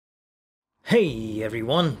Hey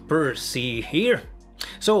everyone, Percy here.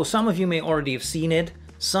 So some of you may already have seen it.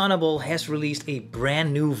 Sonible has released a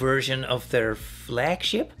brand new version of their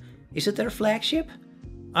flagship. Is it their flagship?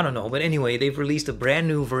 I don't know, but anyway, they've released a brand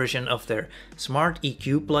new version of their Smart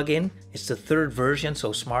EQ plugin. It's the third version,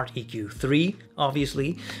 so Smart EQ 3,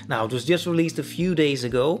 obviously. Now, it was just released a few days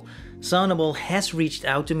ago. Sonible has reached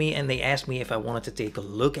out to me and they asked me if I wanted to take a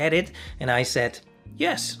look at it, and I said,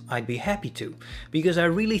 yes, I'd be happy to, because I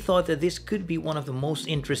really thought that this could be one of the most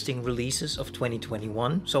interesting releases of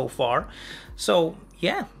 2021 so far. So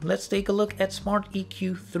yeah, let's take a look at Smart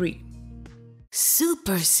EQ 3.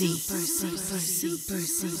 Supercy.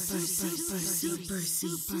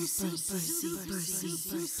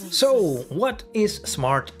 So what is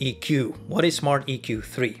Smart EQ? What is Smart EQ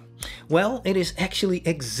 3? Well, it is actually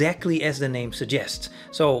exactly as the name suggests.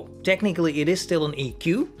 So technically it is still an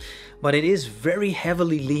EQ, but it is very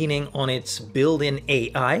heavily leaning on its built-in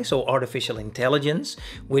AI, so artificial intelligence,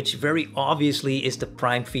 which very obviously is the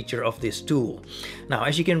prime feature of this tool. Now,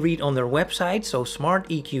 as you can read on their website, so Smart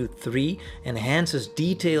EQ 3 enhances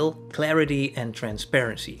detail, clarity, and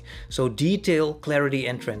transparency. So detail, clarity,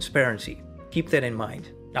 and transparency. Keep that in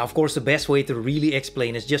mind. Now, of course, the best way to really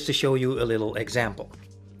explain is just to show you a little example.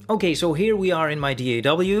 Okay, so here we are in my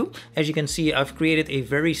DAW. As you can see, I've created a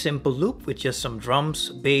very simple loop with just some drums,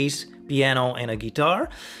 bass, piano, and a guitar.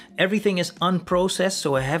 Everything is unprocessed,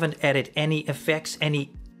 so I haven't added any effects,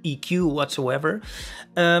 any EQ whatsoever.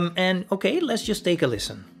 And okay, let's just take a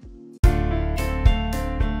listen.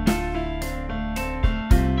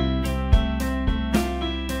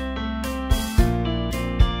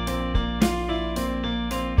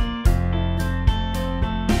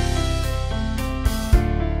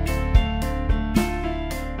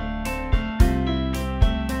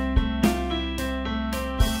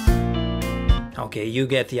 Okay, you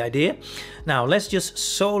get the idea. Now let's just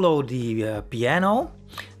solo the piano.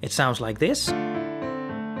 It sounds like this.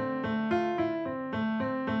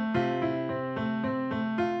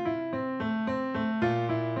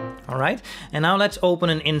 All right, and now let's open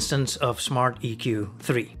an instance of Smart EQ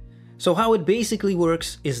 3. So how it basically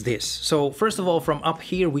works is this. So first of all, from up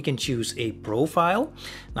here, we can choose a profile.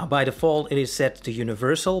 Now by default, it is set to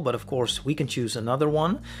universal, but of course we can choose another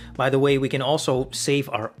one. By the way, we can also save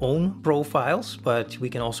our own profiles, but we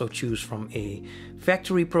can also choose from a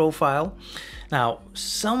factory profile. Now,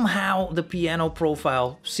 somehow the piano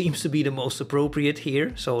profile seems to be the most appropriate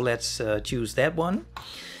here. So let's choose that one.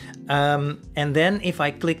 And then if I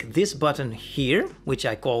click this button here, which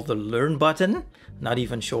I call the Learn button, not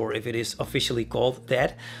even sure if it is officially called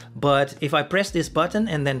that, but if I press this button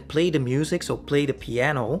and then play the music, so play the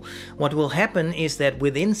piano, what will happen is that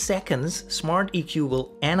within seconds, Smart EQ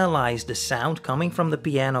will analyze the sound coming from the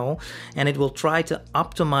piano and it will try to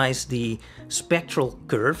optimize the spectral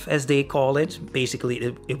curve, as they call it.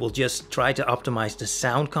 Basically, it will just try to optimize the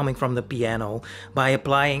sound coming from the piano by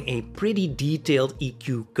applying a pretty detailed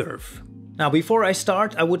EQ curve. Now, before I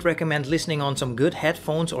start, I would recommend listening on some good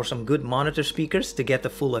headphones or some good monitor speakers to get the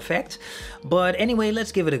full effect. But anyway,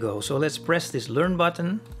 let's give it a go. So let's press this Learn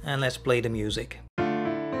button and let's play the music.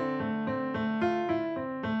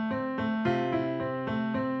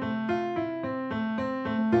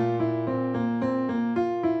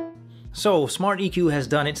 So Smart EQ has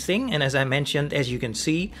done its thing, and as I mentioned, as you can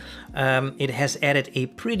see, it has added a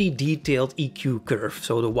pretty detailed EQ curve.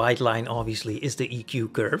 So the white line obviously is the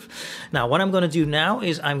EQ curve. Now what I'm going to do now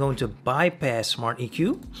is I'm going to bypass Smart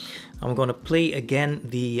EQ. I'm going to play again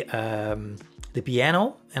the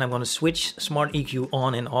piano, and I'm going to switch Smart EQ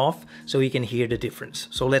on and off so you can hear the difference.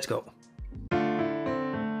 So let's go.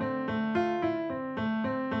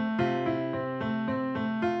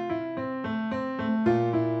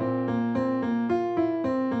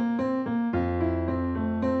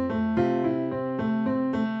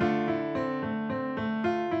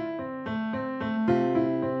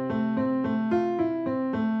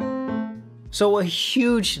 So a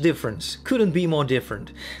huge difference, couldn't be more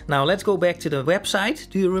different. Now let's go back to the website.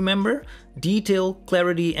 Do you remember? Detail,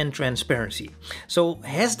 clarity, and transparency. So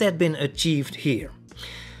has that been achieved here?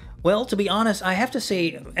 Well, to be honest, I have to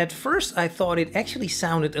say, at first I thought it actually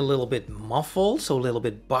sounded a little bit muffled, so a little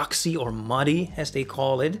bit boxy or muddy, as they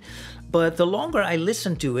call it. But the longer I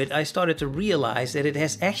listened to it, I started to realize that it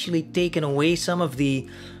has actually taken away some of the,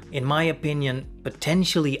 in my opinion,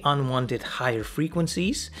 potentially unwanted higher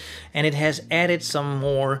frequencies, and it has added some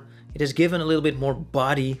more, it has given a little bit more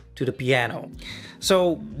body to the piano.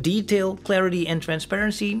 So detail, clarity, and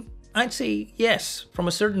transparency, I'd say yes. From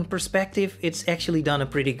a certain perspective, it's actually done a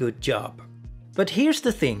pretty good job. But here's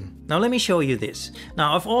the thing. Now let me show you this.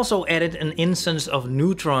 Now I've also added an instance of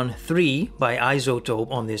Neutron 3 by Isotope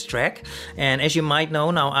on this track. And as you might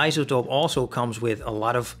know, now Isotope also comes with a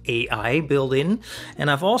lot of AI built in. And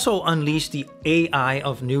I've also unleashed the AI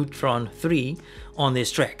of Neutron 3 on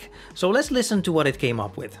this track. So let's listen to what it came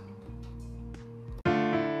up with.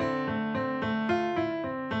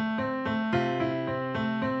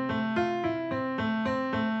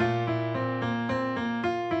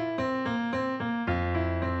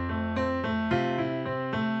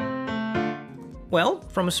 Well,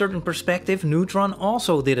 from a certain perspective, Neutron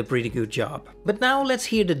also did a pretty good job. But now let's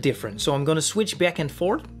hear the difference. So I'm going to switch back and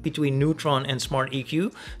forth between Neutron and Smart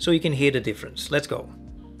EQ so you can hear the difference. Let's go.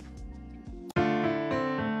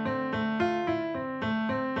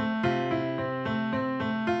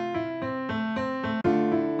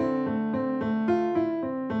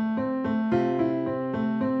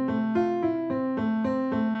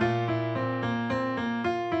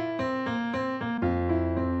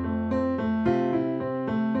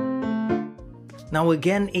 Now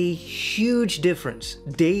again, a huge difference,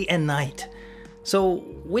 day and night. So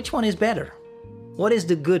which one is better? What is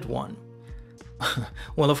the good one?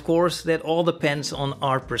 Well, of course, that all depends on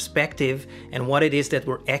our perspective and what it is that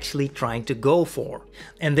we're actually trying to go for.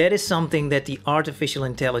 And that is something that the artificial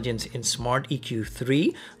intelligence in Smart EQ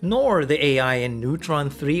 3, nor the AI in Neutron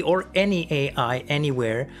 3 or any AI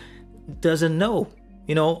anywhere doesn't know.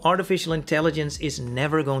 You know, artificial intelligence is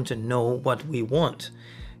never going to know what we want.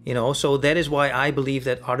 You know, so that is why I believe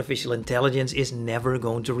that artificial intelligence is never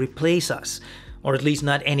going to replace us, or at least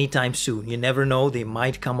not anytime soon. You never know, they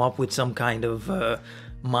might come up with some kind of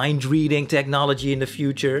mind-reading technology in the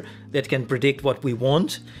future that can predict what we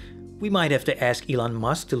want. We might have to ask Elon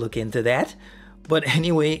Musk to look into that. But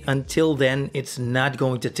anyway, until then, it's not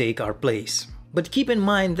going to take our place. But keep in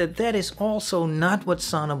mind that that is also not what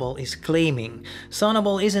Sonible is claiming.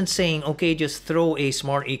 Sonible isn't saying, okay, just throw a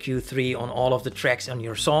Smart EQ 3 on all of the tracks on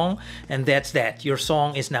your song, and that's that. Your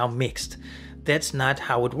song is now mixed. That's not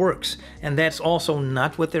how it works. And that's also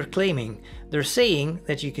not what they're claiming. They're saying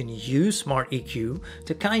that you can use Smart EQ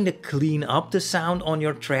to kind of clean up the sound on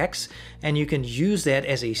your tracks, and you can use that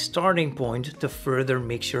as a starting point to further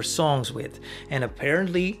mix your songs with. And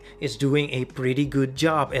apparently it's doing a pretty good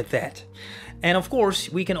job at that. And of course,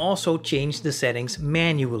 we can also change the settings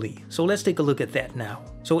manually. So let's take a look at that now.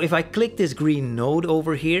 So if I click this green node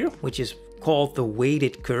over here, which is called the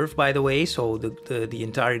weighted curve, by the way, so the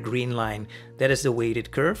entire green line, that is the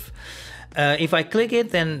weighted curve. If I click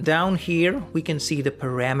it, then down here, we can see the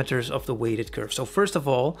parameters of the weighted curve. So first of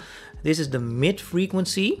all, this is the mid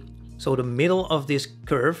frequency. So the middle of this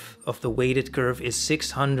curve, of the weighted curve, is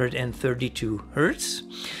 632 Hertz.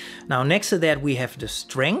 Now next to that, we have the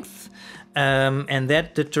strength. And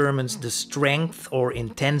that determines the strength or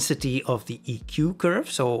intensity of the EQ curve.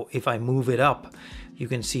 So if I move it up, you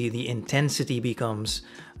can see the intensity becomes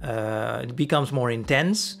more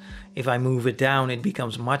intense. If I move it down, it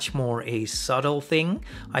becomes much more a subtle thing.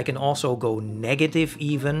 I can also go negative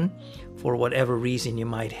even, for whatever reason you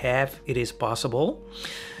might have, it is possible.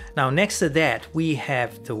 Now next to that, we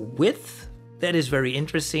have the width. That is very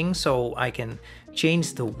interesting. So I can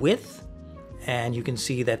change the width. And you can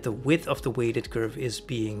see that the width of the weighted curve is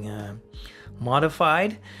being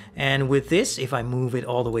modified. And with this, if I move it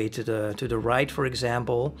all the way to the right, for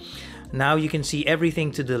example, now you can see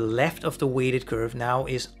everything to the left of the weighted curve now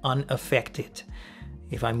is unaffected.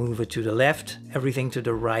 If I move it to the left, everything to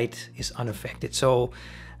the right is unaffected. So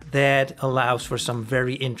that allows for some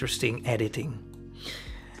very interesting editing.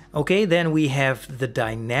 Okay, then we have the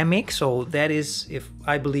dynamic. So that is,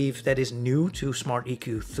 I believe that is new to Smart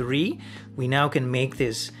EQ 3. We now can make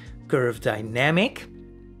this curve dynamic.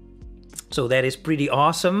 So that is pretty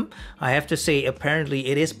awesome. I have to say, apparently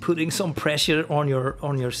it is putting some pressure on your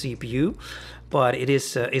CPU, but it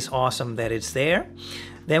is awesome that it's there.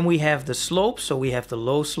 Then we have the slope. So we have the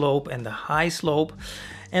low slope and the high slope.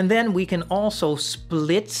 And then we can also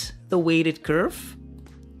split the weighted curve.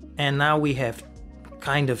 And now we have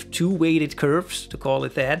kind of two weighted curves, to call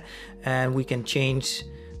it that, and we can change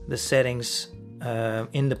the settings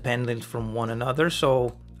independent from one another.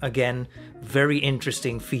 So again, very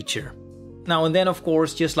interesting feature. Now and then, of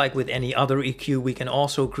course, just like with any other EQ, we can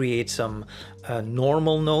also create some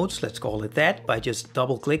normal notes, let's call it that, by just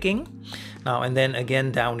double clicking. Now, and then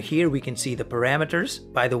again down here we can see the parameters.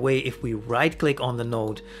 By the way, if we right click on the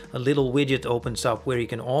node, a little widget opens up where you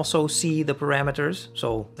can also see the parameters.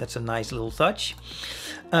 So that's a nice little touch.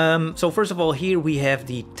 So first of all, here we have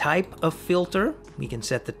the type of filter. We can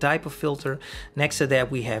set the type of filter. Next to that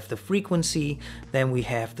we have the frequency, then we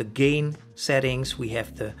have the gain settings, we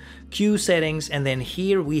have the Q settings, and then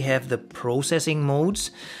here we have the processing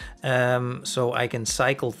modes. So I can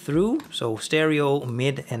cycle through, so stereo,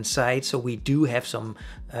 mid and side. So we do have some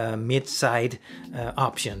mid-side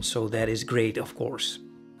options, so that is great, of course.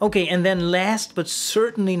 Okay, and then last but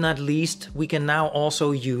certainly not least, we can now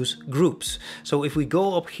also use groups. So if we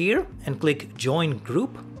go up here and click join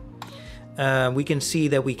group, we can see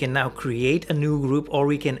that we can now create a new group, or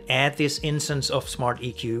we can add this instance of Smart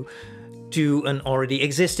EQ to an already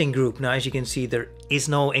existing group. Now, as you can see, there is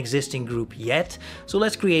no existing group yet. So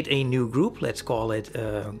let's create a new group. Let's call it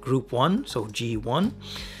group 1, so G1,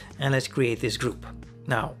 and let's create this group.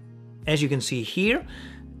 Now, as you can see here,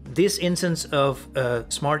 this instance of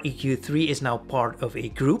Smart EQ3 is now part of a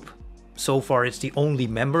group. So far, it's the only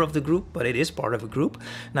member of the group, but it is part of a group.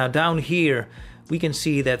 Now, down here, we can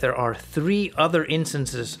see that there are 3 other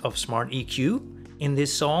instances of Smart EQ in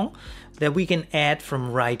this song that we can add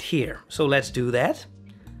from right here. So let's do that.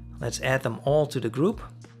 Let's add them all to the group.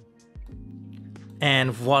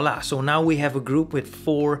 And voila, so now we have a group with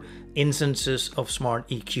 4 instances of Smart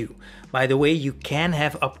EQ. By the way, you can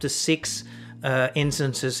have up to 6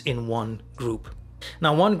 instances in one group.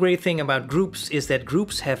 Now, one great thing about groups is that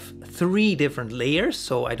groups have 3 different layers.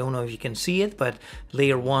 So I don't know if you can see it, but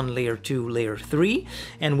layer 1, layer 2, layer 3.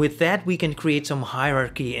 And with that, we can create some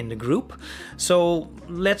hierarchy in the group. So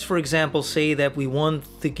let's, for example, say that we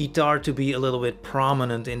want the guitar to be a little bit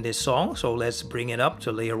prominent in this song. So let's bring it up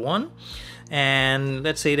to layer 1. And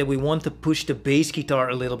let's say that we want to push the bass guitar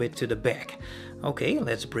a little bit to the back. Okay,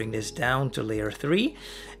 let's bring this down to layer 3.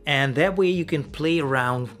 And that way you can play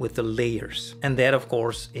around with the layers. And that, of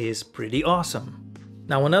course, is pretty awesome.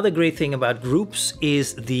 Now, another great thing about groups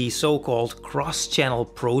is the so-called cross-channel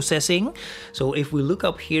processing. So if we look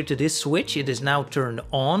up here to this switch, it is now turned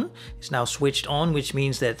on. It's now switched on, which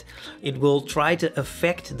means that it will try to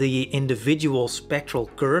affect the individual spectral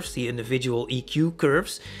curves, the individual EQ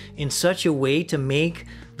curves, in such a way to make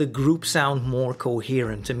the group sound more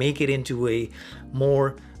coherent, to make it into a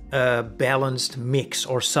more balanced mix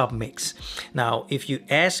or submix. Now, if you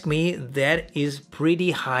ask me, that is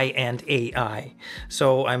pretty high-end AI.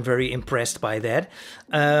 So I'm very impressed by that.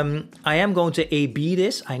 I am going to A/B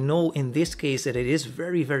this. I know in this case that it is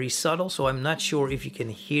very, very subtle, so I'm not sure if you can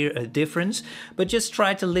hear a difference, but just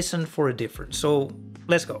try to listen for a difference. So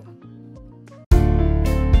let's go.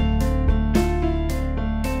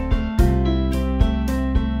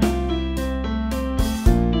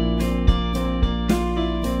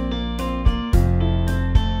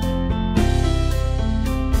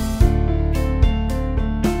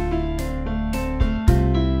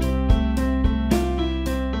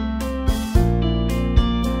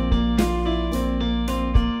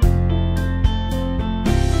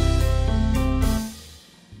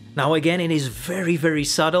 Now again, it is very, very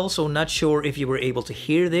subtle, so not sure if you were able to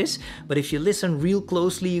hear this, but if you listen real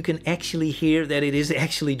closely, you can actually hear that it is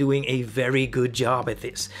actually doing a very good job at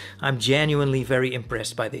this. I'm genuinely very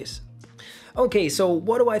impressed by this. Okay, so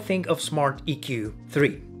what do I think of Smart EQ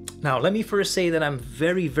 3? Now, let me first say that I'm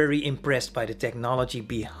very, very impressed by the technology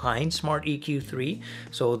behind Smart EQ 3.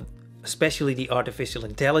 So especially the artificial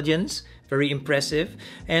intelligence, very impressive.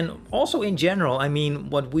 And also in general, I mean,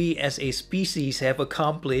 what we as a species have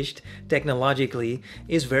accomplished technologically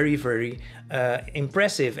is very, very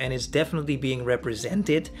impressive, and it's definitely being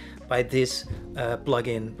represented by this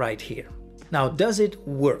plugin right here. Now, does it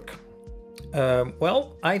work?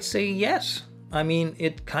 Well, I'd say yes. I mean,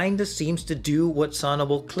 it kind of seems to do what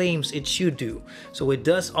Sonible claims it should do. So it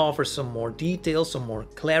does offer some more detail, some more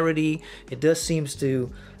clarity. It does seems to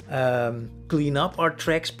clean up our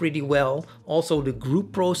tracks pretty well. Also, the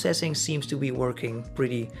group processing seems to be working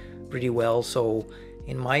pretty well. So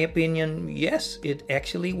in my opinion, yes, it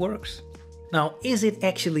actually works. Now, is it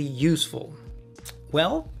actually useful?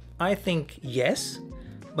 Well, I think yes,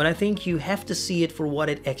 but I think you have to see it for what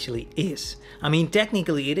it actually is. I mean,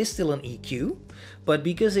 technically it is still an EQ, but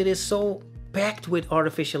because it is so packed with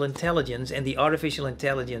artificial intelligence, and the artificial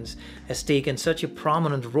intelligence has taken such a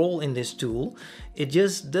prominent role in this tool, it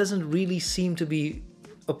just doesn't really seem to be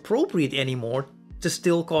appropriate anymore to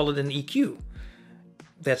still call it an EQ.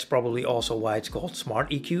 That's probably also why it's called Smart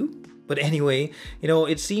EQ. But anyway, you know,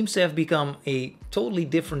 it seems to have become a totally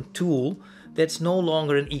different tool that's no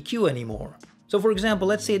longer an EQ anymore. So for example,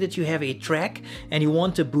 let's say that you have a track and you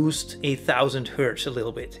want to boost 1000 hertz a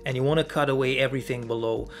little bit, and you want to cut away everything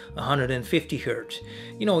below 150 hertz.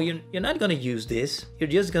 You know, you're not going to use this. You're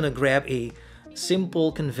just going to grab a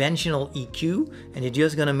simple conventional EQ and you're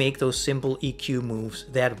just going to make those simple EQ moves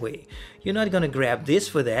that way. You're not going to grab this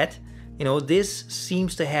for that. You know, this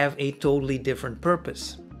seems to have a totally different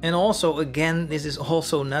purpose. And also, again, this is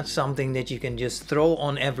also not something that you can just throw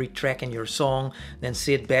on every track in your song, then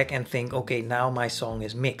sit back and think, okay, now my song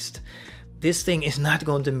is mixed. This thing is not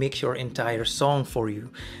going to mix your entire song for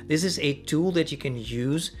you. This is a tool that you can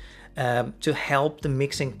use to help the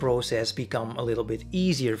mixing process become a little bit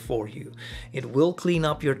easier for you. It will clean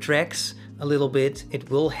up your tracks a little bit. It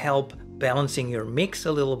will help balancing your mix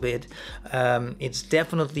a little bit. It's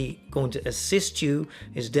definitely going to assist you.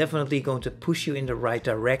 It's definitely going to push you in the right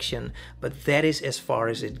direction, but that is as far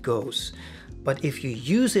as it goes. But if you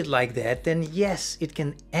use it like that, then yes, it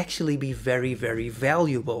can actually be very, very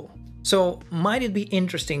valuable. So might it be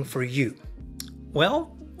interesting for you?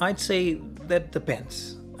 Well, I'd say that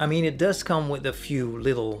depends. I mean, it does come with a few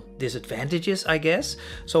little disadvantages, I guess.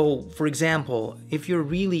 So, for example, if you're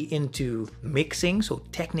really into mixing, so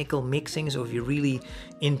technical mixing, so if you're really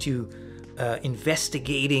into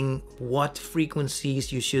investigating what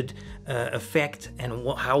frequencies you should affect and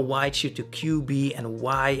how wide should the Q be and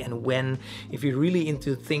why and when, if you're really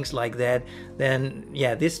into things like that, then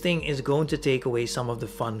yeah, this thing is going to take away some of the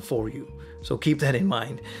fun for you. So keep that in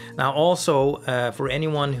mind. Now also, for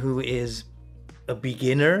anyone who is a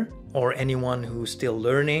beginner or anyone who's still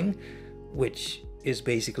learning, which is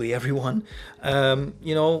basically everyone,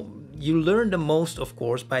 you know, you learn the most, of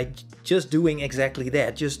course, by just doing exactly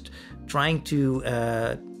that, just trying to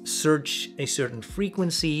search a certain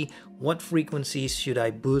frequency. What frequencies should I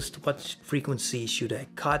boost? What frequencies should I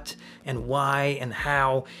cut? And why and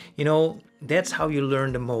how? You know, that's how you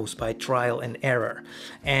learn the most, by trial and error.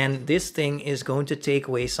 And this thing is going to take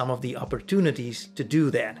away some of the opportunities to do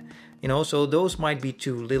that. You know, so those might be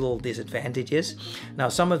two little disadvantages. Now,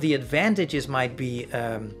 some of the advantages might be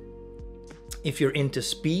if you're into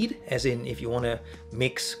speed, as in if you want to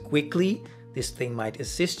mix quickly, this thing might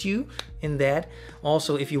assist you in that.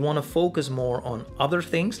 Also, if you want to focus more on other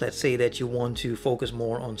things, let's say that you want to focus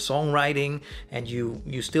more on songwriting and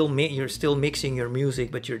you're still mixing your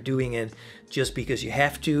music, but you're doing it just because you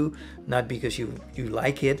have to, not because you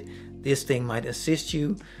like it, this thing might assist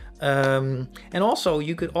you. And also,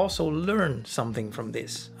 you could also learn something from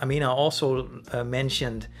this. I mean, I also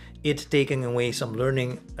mentioned it taking away some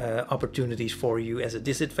learning opportunities for you as a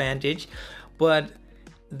disadvantage, but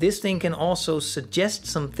this thing can also suggest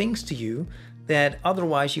some things to you that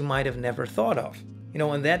otherwise you might have never thought of. You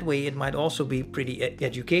know, and that way it might also be pretty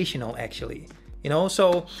educational, actually. You know,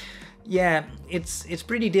 so yeah, it's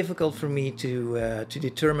pretty difficult for me to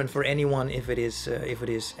determine for anyone if it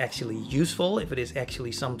is actually useful, if it is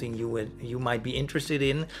actually something you might be interested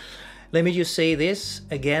in. Let me just say this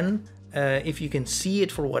again. If you can see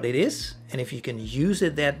it for what it is, and if you can use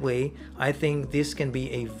it that way, I think this can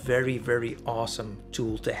be a very, very awesome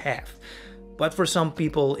tool to have. But for some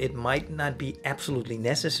people, it might not be absolutely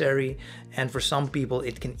necessary, and for some people,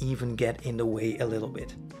 it can even get in the way a little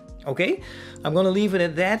bit. Okay, I'm gonna leave it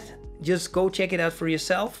at that. Just go check it out for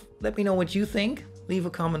yourself. Let me know what you think. Leave a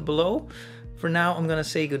comment below. For now, I'm gonna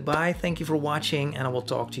say goodbye. Thank you for watching, and I will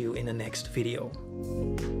talk to you in the next video.